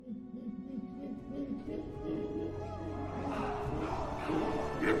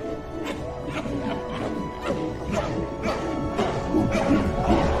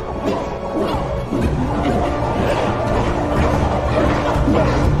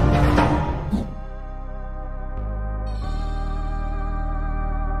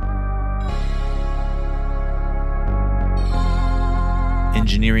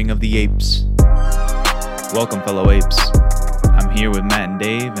Engineering of the Apes. Welcome, fellow apes. I'm here with Matt and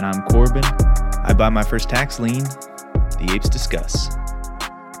Dave, and I'm Corbin. I buy my first tax lien. The apes discuss.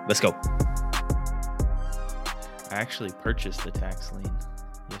 Let's go. I actually purchased the tax lien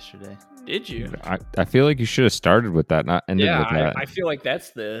yesterday. Did you? I feel like you should have started with that, not ended with that. I feel like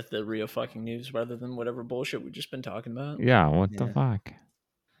that's the real fucking news rather than whatever bullshit we've just been talking about. Yeah, what the fuck?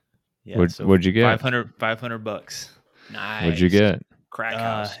 Yeah, What'd you get? $500. Nice. What'd you get? Crack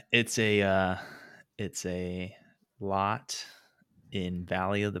house. It's a lot in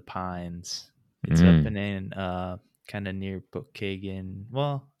Valley of the Pines. It's up in kind of near Pokagon.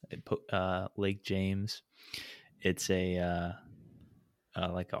 Well, Lake James. It's a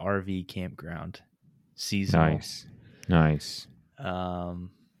like a RV campground, seasonal. Nice.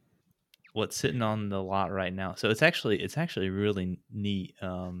 What's sitting on the lot right now? So it's actually really neat.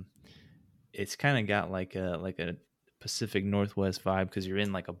 It's kind of got like a Pacific Northwest vibe because you're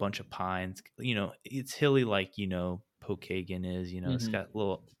in like a bunch of pines. You know, it's hilly like Pokagon is. You know, It's got a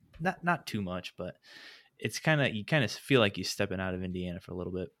little not too much, but it's you kind of feel like you're stepping out of Indiana for a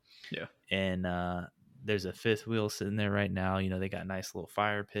little bit. Yeah, and there's a fifth wheel sitting there right now. You know, they got nice little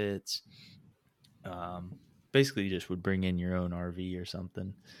fire pits. Basically, you just would bring in your own RV or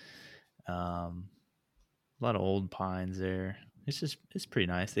something. A lot of old pines there. It's pretty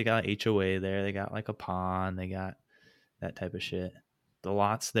nice. They got HOA there. They got like a pond. They got that type of shit. The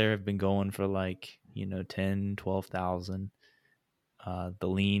lots there have been going for like, 10, 12,000. The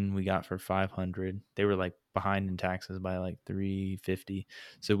lien we got for 500. They were like behind in taxes by like 350.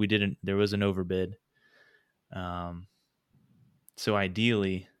 So there was an overbid. So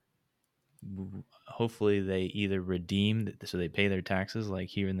ideally, hopefully they either redeem, so they pay their taxes like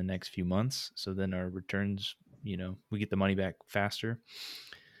here in the next few months. So then our returns, we get the money back faster.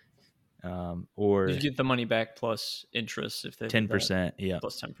 Or you get the money back plus interest if they 10%. Yeah.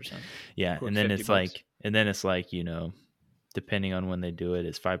 Plus 10%. Yeah. And then it's like, depending on when they do it,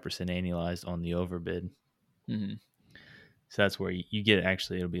 it's 5% annualized on the overbid. Mm-hmm. So that's where you get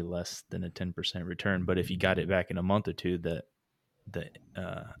actually, it'll be less than a 10% return. But if you got it back in a month or two, the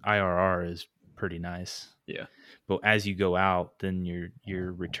IRR is pretty nice. Yeah. But as you go out, then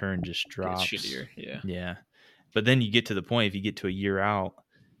your return just drops. Gets shittier. Yeah. Yeah. But then you get to the point, if you get to a year out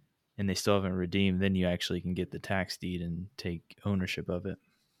and they still haven't redeemed, then you actually can get the tax deed and take ownership of it.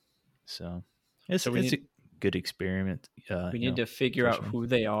 So it's a good experiment. We need to figure out who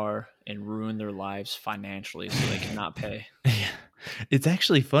they are and ruin their lives financially so they cannot pay. Yeah. It's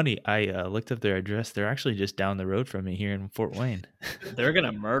actually funny. I looked up their address. They're actually just down the road from me here in Fort Wayne. They're going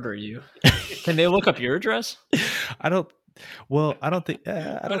to murder you. Can they look up your address? I don't think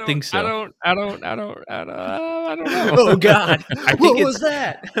so. I don't know. Oh God. What was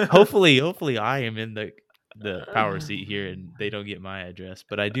that? Hopefully I am in the power seat here and they don't get my address,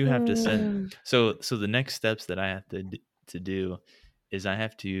 but I do have to send. So the next steps that I have to do is I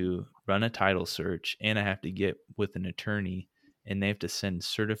have to run a title search and I have to get with an attorney and they have to send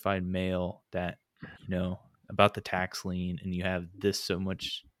certified mail that, about the tax lien and you have this so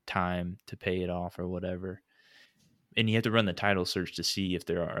much time to pay it off or whatever. And you have to run the title search to see if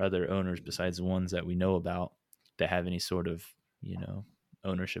there are other owners besides the ones that we know about that have any sort of,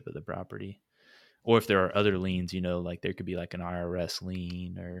 ownership of the property. Or if there are other liens, like there could be like an IRS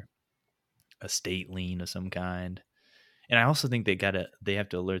lien or a state lien of some kind. And I also think they have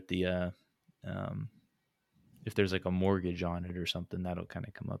to alert the, if there's like a mortgage on it or something, that'll kind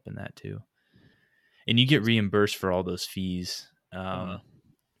of come up in that too. And you get reimbursed for all those fees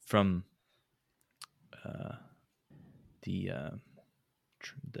from the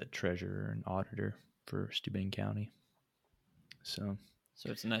treasurer and auditor for Steuben County. So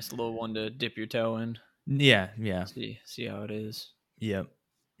it's a nice little one to dip your toe in. Yeah. See how it is. Yep.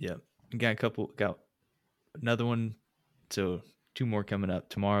 Got another one. So 2 more coming up.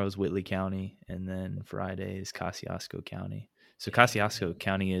 Tomorrow's Whitley County, and then Friday is Kosciuszko County. So Kosciuszko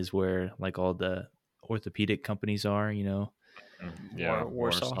County is where like all the orthopedic companies are, Yeah,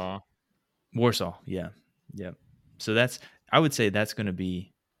 Warsaw. Yeah. Yep. So I would say that's going to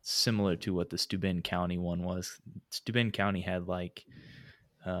be similar to what the Steuben County one was. Steuben County had like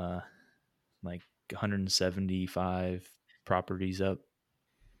 175 properties up,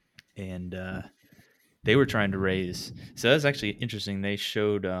 and they were trying to raise. So that's actually interesting. They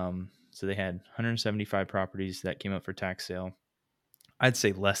showed so they had 175 properties that came up for tax sale. I'd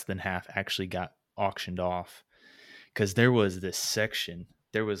say less than half actually got auctioned off, because there was this section.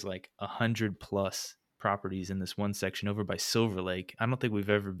 There was like 100+ properties in this one section over by Silver Lake. I don't think we've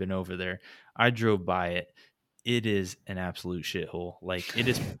ever been over there. I drove by it. It is an absolute shithole. Like, it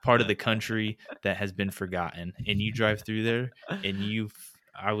is part of the country that has been forgotten. And you drive through there, and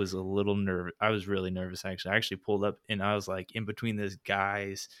I was a little nervous. I was really nervous, actually. I actually pulled up, and I was like in between this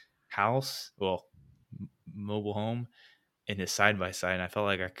guy's house, mobile home, and his side-by-side. And I felt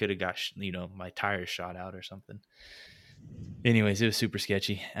like I could have got, my tires shot out or something. Anyways, it was super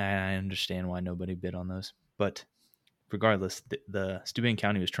sketchy. I understand why nobody bid on those. But regardless, the Steuben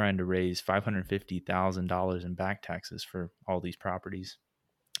County was trying to raise $550,000 in back taxes for all these properties.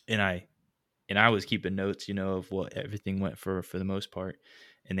 And I was keeping notes, of what everything went for the most part.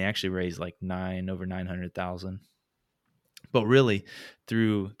 And they actually raised like over 900,000. But really,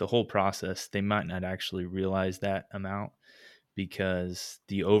 through the whole process, they might not actually realize that amount, because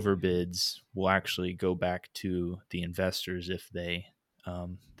the overbids will actually go back to the investors if the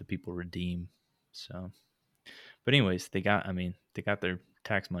people redeem. So, but anyways, they got their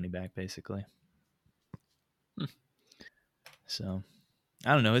tax money back, basically. So,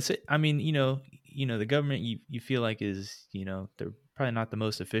 I don't know. The government, you feel like is, they're probably not the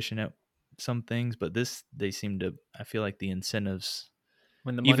most efficient at some things, but I feel like the incentives,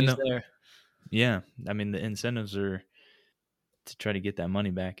 when the money's there. Yeah. I mean, the incentives are to try to get that money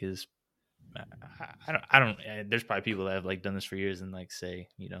back is, I don't, there's probably people that have like done this for years and like say,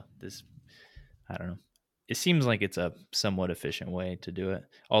 this, I don't know. It seems like it's a somewhat efficient way to do it.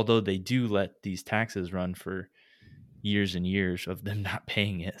 Although they do let these taxes run for years and years of them not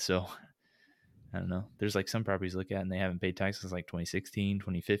paying it. So I don't know. There's like some properties look at and they haven't paid taxes like 2016,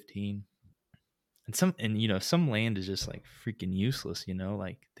 2015. And some land is just like freaking useless,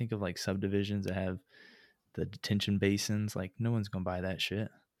 like think of like subdivisions that have the detention basins. Like no one's going to buy that shit.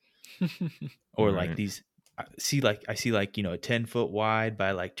 Or like these, I see like a 10-foot wide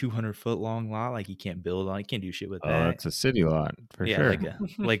by like 200-foot long lot. Like you can't build on, you can't do shit with that. Oh, it's a city lot for sure.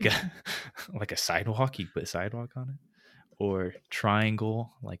 like a sidewalk. You put a sidewalk on it. Or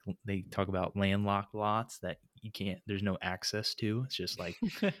triangle, like they talk about landlocked lots that there's no access to. It's just like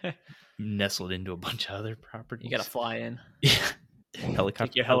nestled into a bunch of other properties. You gotta fly in. Yeah. Helicopter.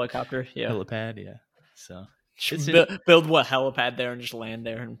 Take your helicopter. Yeah. Helipad. Yeah. So build what helipad there and just land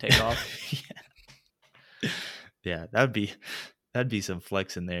there and take off. Yeah. That'd be some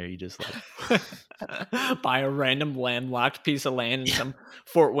flex in there. You just like buy a random landlocked piece of land in some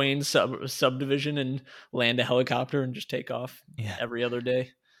Fort Wayne subdivision and land a helicopter and just take off every other day.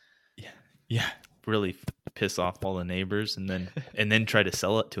 Yeah. Really piss off all the neighbors and then try to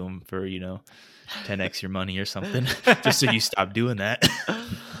sell it to them for 10x your money or something, just so you stop doing that.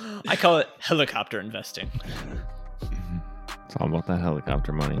 I call it helicopter investing. It's all about that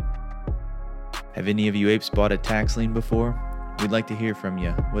helicopter money. Have any of you apes bought a tax lien before? We'd like to hear from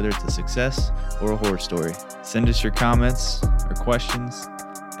you, whether it's a success or a horror story. Send us your comments or questions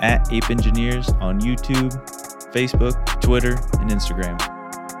at Ape Engineers on YouTube, Facebook, Twitter, and Instagram.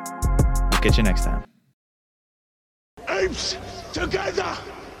 We'll catch you next time. Apes together,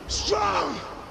 strong!